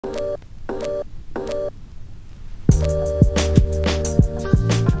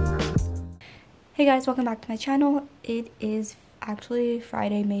Hey guys, welcome back to my channel. It is actually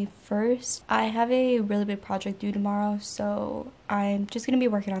Friday, May 1st. I have a really big project due tomorrow, so I'm just gonna be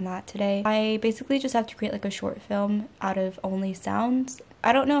working on that today. I basically just have to create like a short film out of only sounds.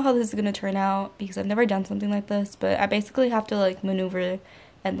 I don't know how this is gonna turn out because I've never done something like this, but I basically have to like maneuver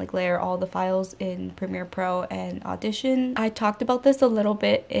and like layer all the files in Premiere Pro and Audition. I talked about this a little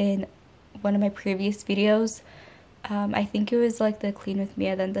bit in one of my previous videos. I think it was like the clean with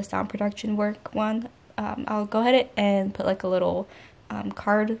Mia, then the sound production work one. I'll go ahead and put like a little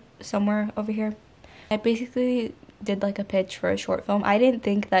card somewhere over here. I basically did like a pitch for a short film. I didn't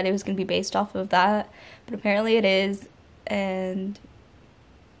think that it was going to be based off of that, but apparently it is, and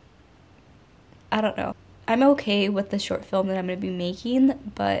I don't know. I'm okay with the short film that I'm going to be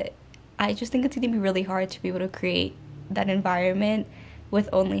making, but I just think it's going to be really hard to be able to create that environment with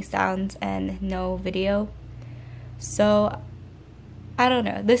only sounds and no video. So I don't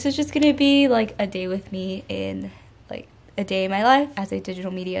know, this is just gonna be like a day with me in like a day in my life as a digital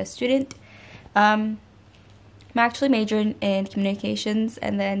media student. I'm actually majoring in communications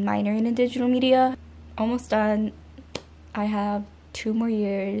and then minoring in digital media. Almost done. I have 2 more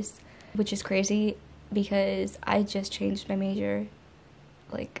years, which is crazy because I just changed my major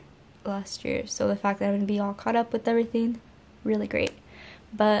like last year, so the fact that I'm gonna be all caught up with everything, really great.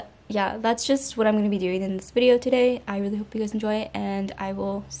 But yeah, that's just what I'm going to be doing in this video today. I really hope you guys enjoy it, and I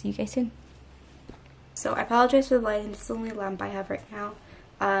will see you guys soon. So I apologize for the lighting. This is the only lamp I have right now.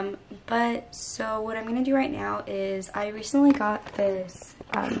 So what I'm going to do right now is I recently got this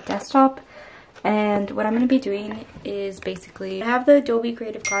desktop, and what I'm going to be doing is basically I have the Adobe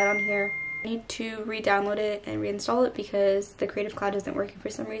Creative Cloud on here. I need to re-download it and reinstall it because the Creative Cloud isn't working for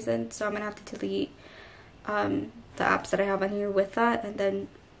some reason, so I'm going to have to delete the apps that I have on here with that and then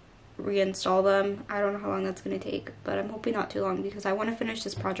reinstall them. I don't know how long that's going to take, but I'm hoping not too long because I want to finish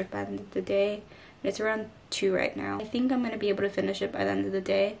this project by the end of the day, and it's around 2 right now. I think I'm going to be able to finish it by the end of the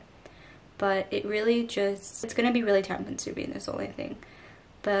day, but it really just, it's going to be really time consuming, is the only thing.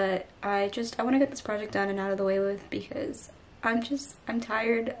 But I want to get this project done and out of the way with because I'm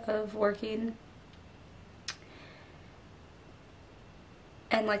tired of working,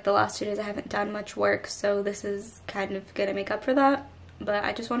 and like the last 2 days I haven't done much work, so this is kind of gonna make up for that. But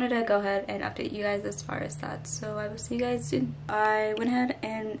I just wanted to go ahead and update you guys as far as that, so I will see you guys soon. I went ahead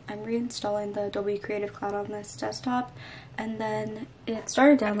and I'm reinstalling the Adobe Creative Cloud on this desktop, and then it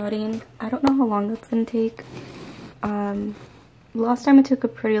started downloading. I don't know how long that's gonna take. Last time it took a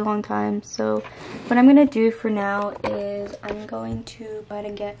pretty long time, so what I'm gonna do for now is I'm going to go ahead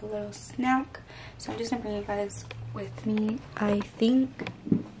and get a little snack. So I'm just gonna bring you guys with me. I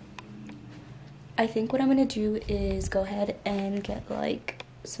think what I'm gonna do is go ahead and get like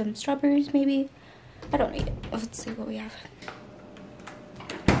some strawberries maybe. I don't need it. Let's see what we have.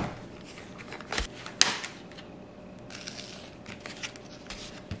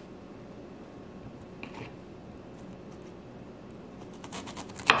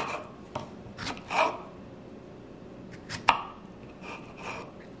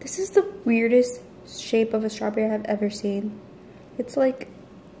 This is the weirdest shape of a strawberry I've ever seen. It's like,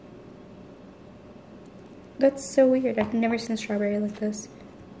 that's so weird. I've never seen a strawberry like this.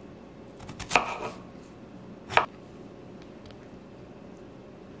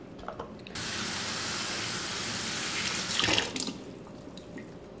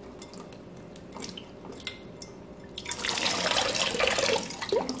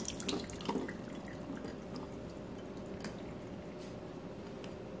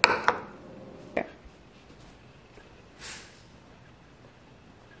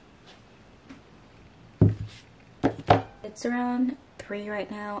 It's around 3 right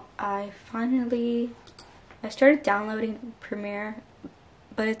now. I started downloading Premiere,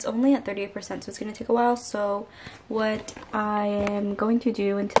 but it's only at 38%, so it's going to take a while. So what I am going to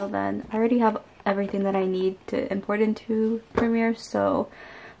do until then, I already have everything that I need to import into Premiere, so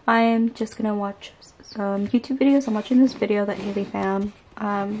I am just going to watch some YouTube videos. I'm watching this video that Haley Pham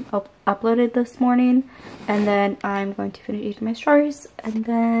uploaded this morning, and then I'm going to finish eating my strawberries, and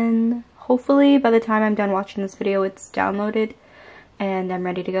then hopefully by the time I'm done watching this video it's downloaded and I'm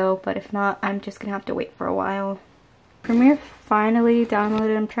ready to go, but if not, I'm just gonna have to wait for a while. Premiere finally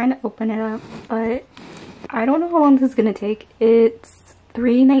downloaded. I'm trying to open it up, but I don't know how long this is gonna take. It's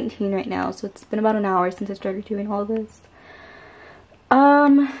 3:19 right now, so it's been about an hour since I started doing all this.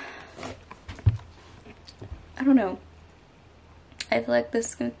 I don't know. I feel like this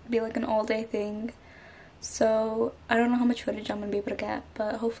is gonna be like an all-day thing. So I don't know how much footage I'm going to be able to get,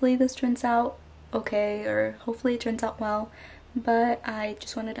 but hopefully this turns out okay, or hopefully it turns out well. But I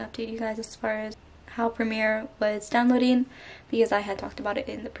just wanted to update you guys as far as how Premiere was downloading because I had talked about it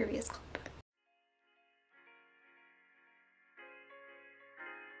in the previous clip.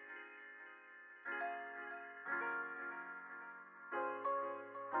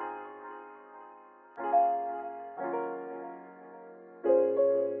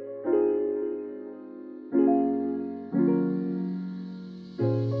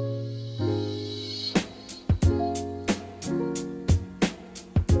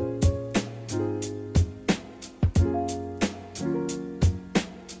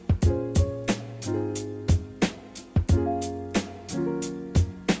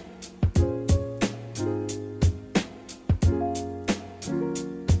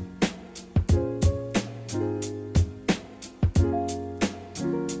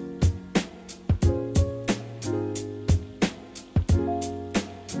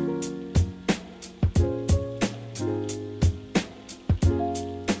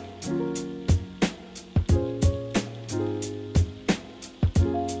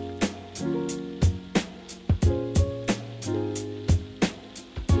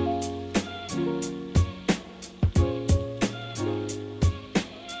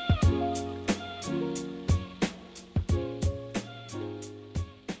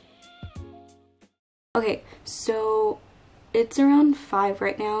 Okay, so it's around 5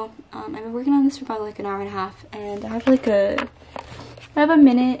 right now. I've been working on this for about like an hour and a half, and I have like a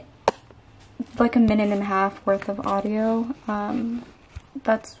minute, like a minute and a half worth of audio.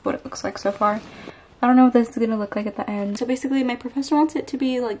 That's what it looks like so far. I don't know what this is gonna look like at the end. So basically my professor wants it to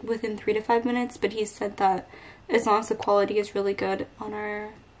be like within 3 to 5 minutes, but he said that as long as the quality is really good on our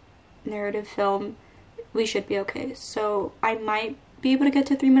narrative film, we should be okay. So I might be able to get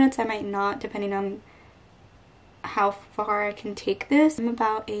to 3 minutes, I might not, depending on how far I can take this. I'm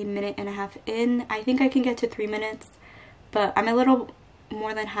about a minute and a half in. I think I can get to 3 minutes, but I'm a little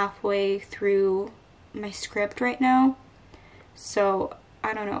more than halfway through my script right now. So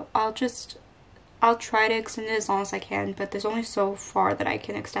I don't know, I'll try to extend it as long as I can, but there's only so far that I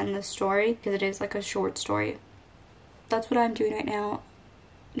can extend this story because it is like a short story. That's what I'm doing right now.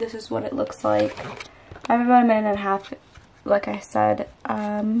 This is what it looks like. I have about a minute and a half, like I said.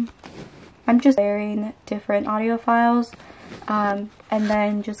 I'm just layering different audio files and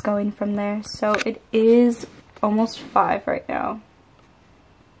then just going from there. So it is almost 5 right now.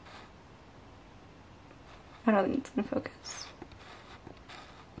 I don't think it's gonna focus.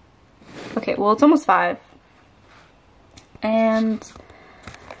 Okay, well, it's almost 5. And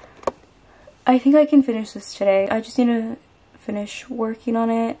I think I can finish this today. I just need to finish working on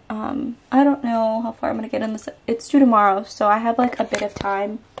it. I don't know how far I'm gonna get in this. It's due tomorrow, so I have like a bit of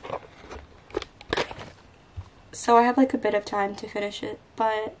time. To finish it,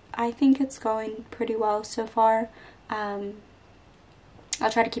 but I think it's going pretty well so far. I'll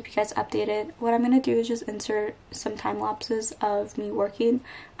try to keep you guys updated. What I'm going to do is just insert some time lapses of me working.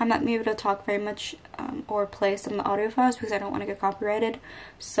 I'm not going to be able to talk very much or play some of the audio files because I don't want to get copyrighted.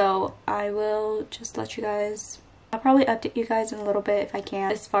 So I will just let you guys, I'll probably update you guys in a little bit if I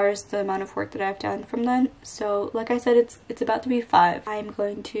can as far as the amount of work that I've done from then. So like I said, it's about to be 5. I'm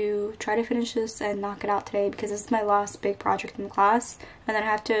going to try to finish this and knock it out today because this is my last big project in the class. And then I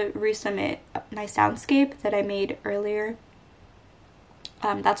have to resubmit my soundscape that I made earlier.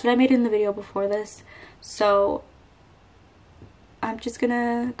 That's what I made in the video before this, so I'm just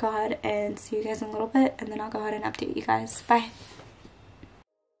gonna go ahead and see you guys in a little bit, and then I'll go ahead and update you guys. Bye!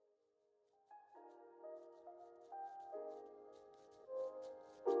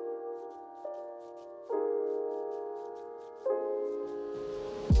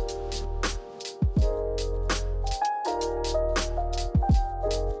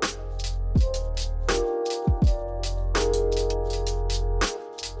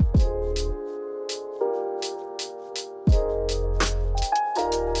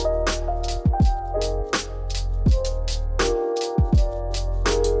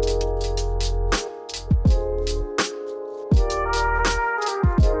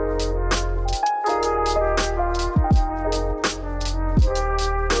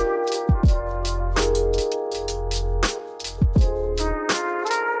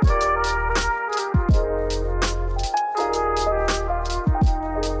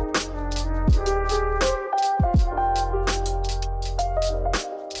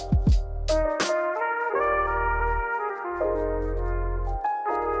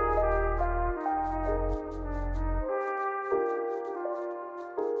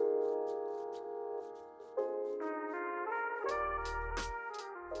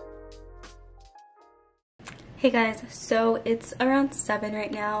 Hey guys, so it's around 7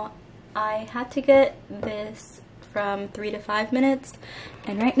 right now. I had to get this from 3 to 5 minutes,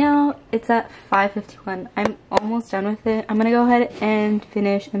 and right now it's at 5:51. I'm almost done with it. I'm gonna go ahead and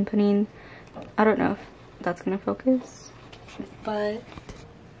finish inputting. I don't know if that's gonna focus, but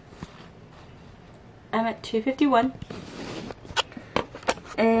I'm at 2:51,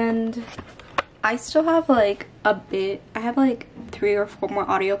 and I still have like a bit. I have like 3 or 4 more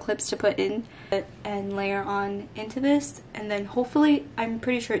audio clips to put in and layer on into this, and then hopefully I'm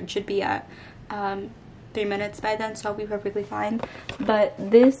pretty sure it should be at 3 minutes by then, so I'll be perfectly fine. But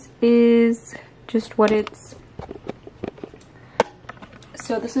this is just what it's,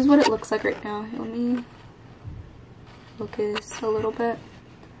 so this is what it looks like right now. Let me focus a little bit.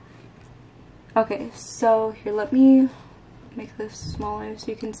 Okay, so here, let me make this smaller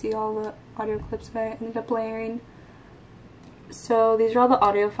so you can see all the audio clips that I ended up layering. So these are all the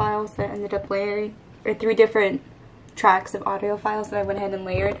audio files that I ended up layering, or 3 different tracks of audio files that I went ahead and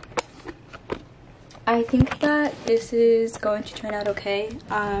layered. I think that this is going to turn out okay,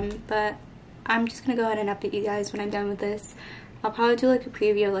 but I'm just gonna go ahead and update you guys when I'm done with this. I'll probably do like a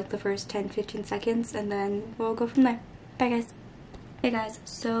preview of like the first 10-15 seconds, and then we'll go from there. Bye guys. Hey guys,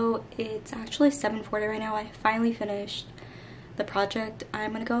 so it's actually 7:40 right now. I finally finished the project.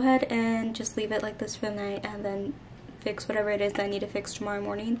 I'm gonna go ahead and just leave it like this for the night and then fix whatever it is that I need to fix tomorrow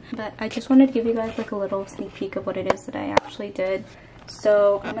morning. But I just wanted to give you guys like a little sneak peek of what it is that I actually did.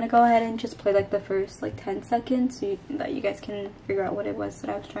 So I'm gonna go ahead and just play like the first like 10 seconds so that you guys can figure out what it was that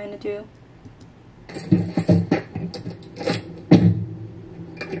I was trying to do.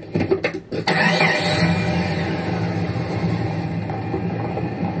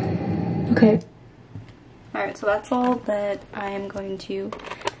 Okay. Alright, so that's all that I am going to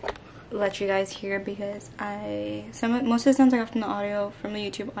let you guys hear, because most of the sounds I got from the audio from the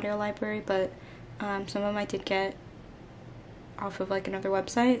YouTube audio library, but some of them I did get off of like another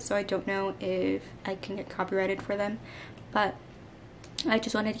website, so I don't know if I can get copyrighted for them. But I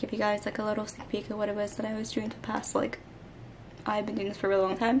just wanted to give you guys like a little sneak peek of what it was that I was doing for the past, like, I've been doing this for a really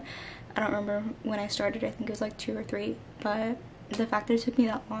long time. I don't remember when I started. I think it was like 2 or 3, but the fact that it took me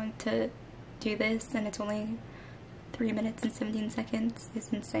that long to do this and it's only 3 minutes and 17 seconds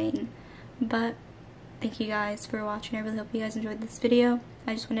is insane. But thank you guys for watching. I really hope you guys enjoyed this video.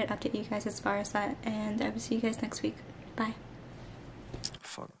 I just wanted to update you guys as far as that, and I will see you guys next week. Bye.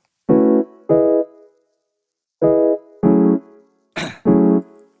 Fuck.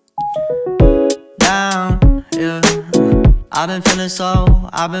 Down, yeah. I've been feeling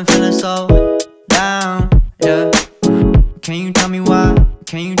so down, yeah. Can you tell me why?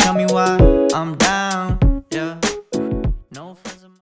 I'm down?